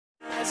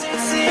Yep,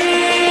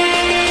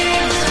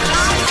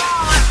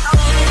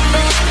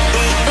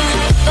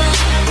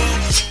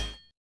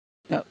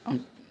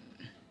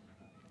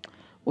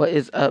 what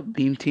is up,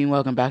 Beam Team?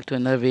 Welcome back to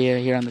another video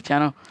here on the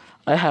channel.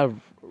 I have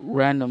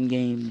random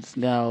games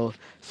now.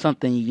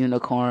 Something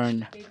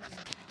unicorn,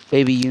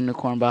 baby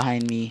unicorn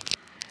behind me.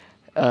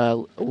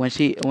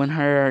 When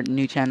her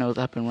new channel is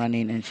up and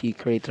running and she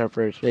creates her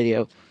first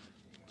video,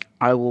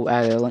 I will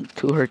add a link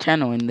to her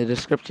channel in the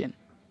description,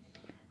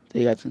 so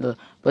you guys can go.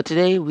 But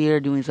today we are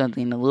doing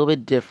something a little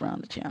bit different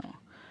on the channel,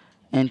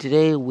 and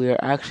today we're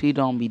actually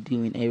gonna be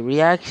doing a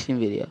reaction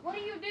video. What are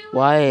you doing?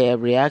 Why a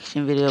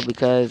reaction video?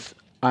 Because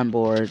I'm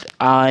bored.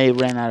 I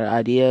ran out of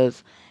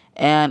ideas,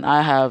 and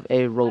I have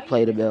a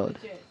roleplay to build.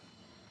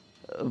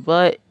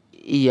 But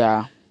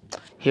yeah,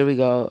 here we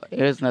go.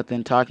 Here's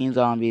nothing. Talking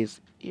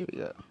zombies. Here we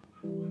go.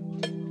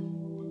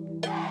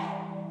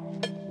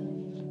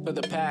 For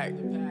the pack.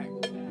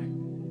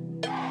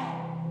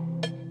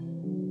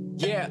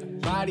 Yeah,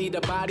 body to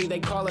body,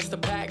 they call us the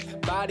pack.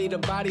 Body to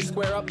body,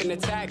 square up and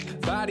attack.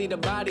 Body to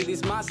body,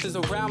 these monsters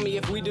around me.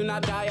 If we do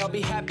not die, I'll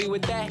be happy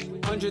with that.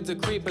 Hundreds of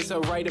creepers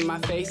are right in my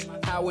face.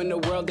 How in the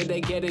world did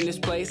they get in this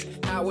place?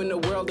 How in the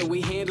world are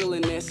we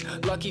handling this?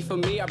 Lucky for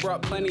me, I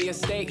brought plenty of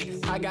steak.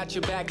 I got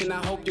your back and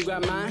I hope you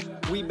got mine.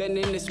 We've been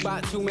in this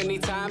spot too many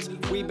times.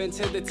 We've been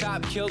to the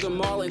top, killed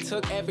them all, and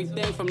took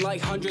everything from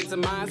like hundreds of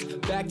mines.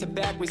 Back to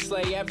back, we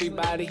slay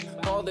everybody.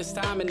 All this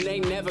time and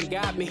they never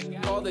got me.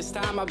 All this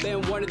time I've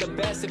been one of the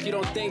best. If you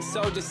don't think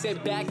so, just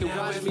sit back and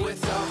watch me. We're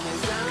talking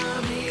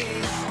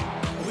zombies.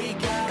 We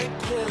gotta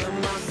kill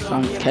them all.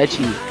 Sounds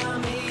catchy.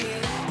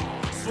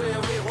 Swear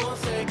it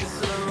won't take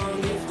us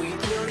long if we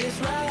do this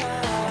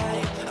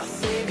right. I'll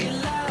save your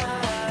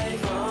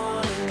life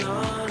on and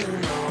on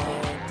and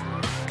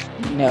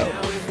on. No. Now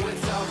if we're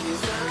talking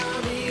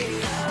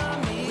zombies,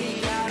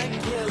 we gotta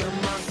kill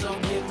them all, so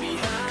get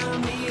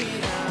behind me.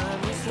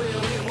 Swear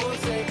it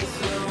won't take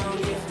us long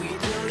if we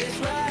do this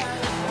right.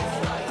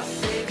 I'll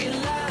save your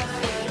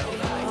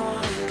life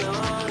on and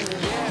on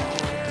and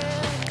on.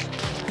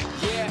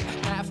 Yeah,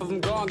 half of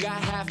them gone,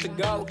 got half to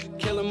go.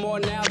 Killing more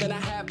now than I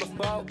have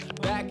before.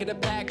 Back of the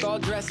pack, all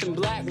dressed in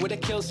black, with a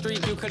kill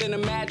streak you couldn't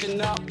imagine,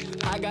 no.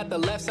 I got the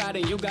left side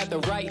and you got the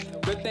right.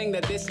 Good thing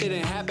that this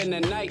didn't happen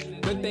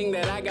tonight. Good thing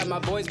that I got my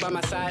boys by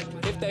my side.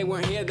 If they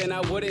weren't here, then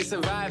I wouldn't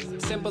survive.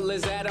 Simple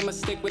as that, I'ma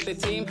stick with the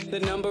team. The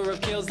number of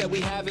kills that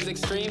we have is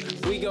extreme.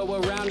 We go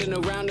around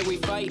and we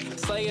fight,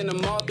 slaying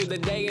them all through the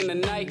day and the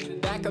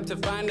night. Back up to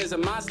find there's a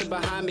monster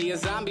behind me, a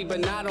zombie, but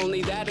not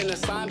only that, in a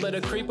slime, but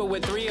a creeper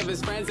with 3 of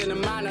his friends in a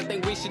mine. I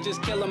think we should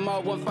just kill them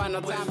all one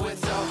final time. We're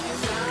talking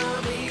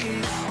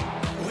zombies.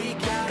 We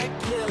gotta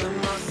kill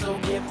them all, so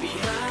get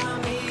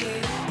behind me.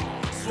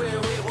 Swear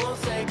it won't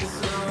take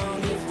us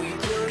long if we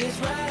do this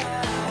right.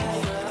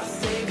 I'll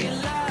save your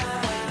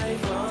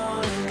life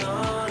on and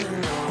on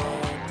and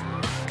on.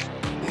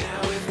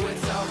 Now if we're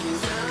talking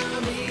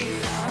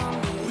zombies,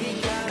 we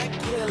gotta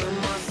kill them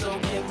all, so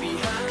get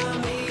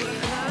behind me.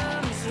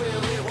 Swear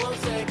it won't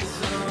take us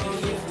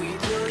long if we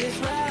do this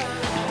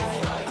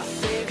right. I'll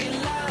save your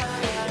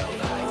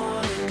life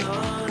on and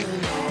on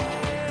and on.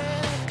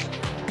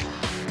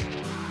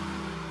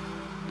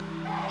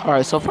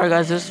 Alright, so far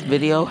guys, this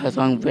video has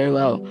gone very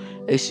well.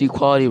 HD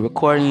quality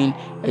recording,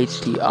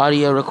 HD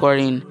audio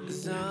recording.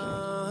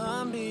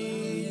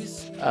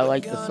 I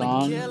like the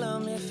song.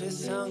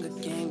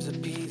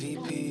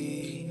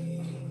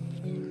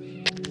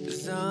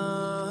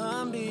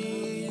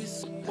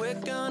 Zombies, we're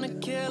gonna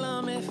kill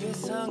them if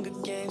it's Hunger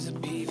Games or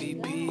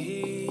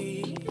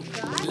PvP.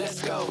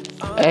 Let's go.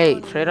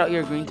 Hey, trade out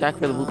your green tack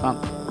for the blue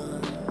pump.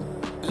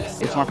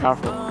 It's more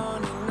powerful.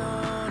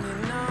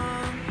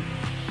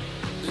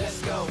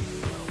 Let's go.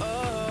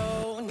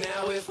 Oh,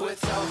 now if we're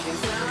talking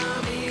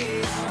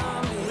zombies,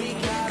 we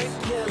gotta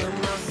kill them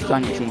all, It's so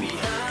on your get team.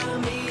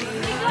 behind me.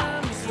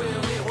 Swear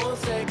it won't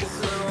take us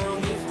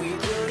long if we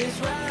do this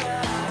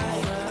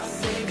right. I'll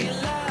save your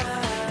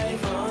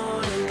life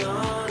on and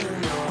on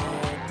and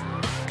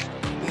on.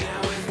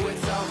 Now if we're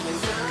talking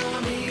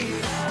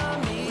zombies,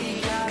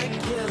 we gotta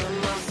kill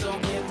them all, so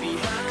get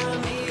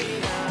behind me.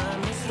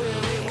 Swear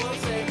it won't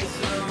take us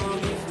long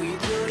if we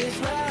do this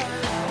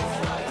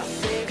right. I'll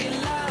save your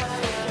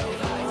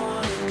life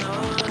on and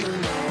on and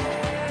on.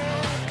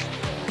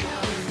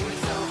 Now if we're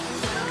talking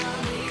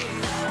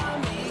zombies,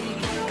 we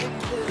gotta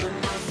kill them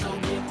all, so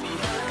get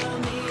behind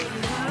me.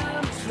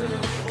 Swear it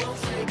won't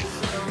take us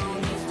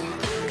long if we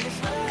do this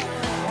right.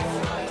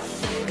 I'll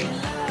save your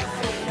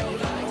life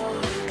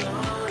on and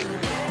on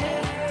and on.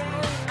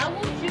 I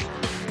won't shoot.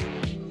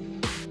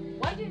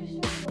 Why did you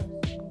shoot us?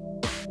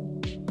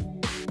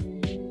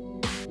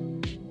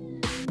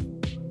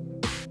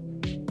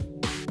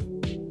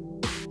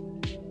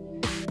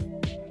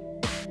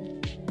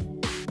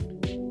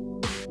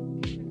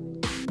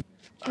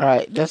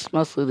 Alright, that's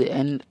mostly the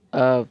end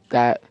of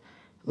that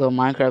little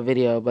Minecraft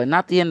video, but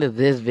not the end of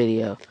this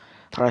video.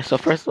 Alright, so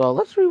first of all,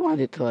 let's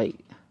rewind it to like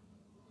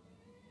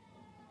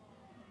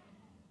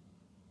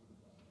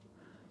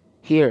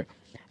here.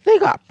 They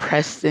got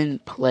Preston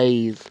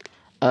Plays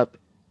up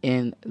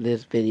in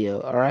this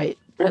video, alright?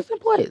 Preston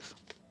plays.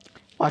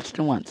 Watched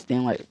him once.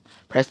 Didn't like it.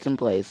 Preston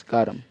plays.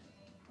 Got him.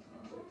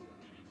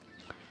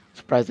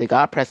 Surprised they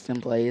got Preston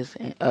plays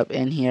up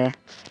in here.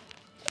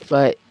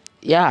 But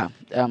yeah,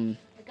 I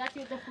got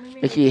you with the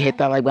flaming make sure you hit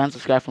guy. that like button,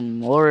 subscribe for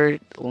more.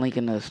 Link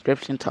in the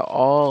description to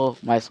all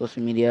my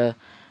social media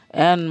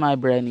and my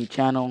brand new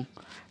channel,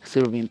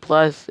 SUPERBEAMYT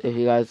Plus. If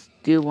you guys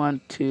do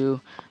want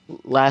to,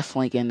 last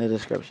link in the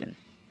description.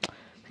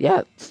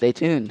 Yeah, stay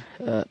tuned.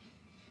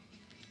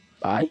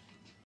 Bye.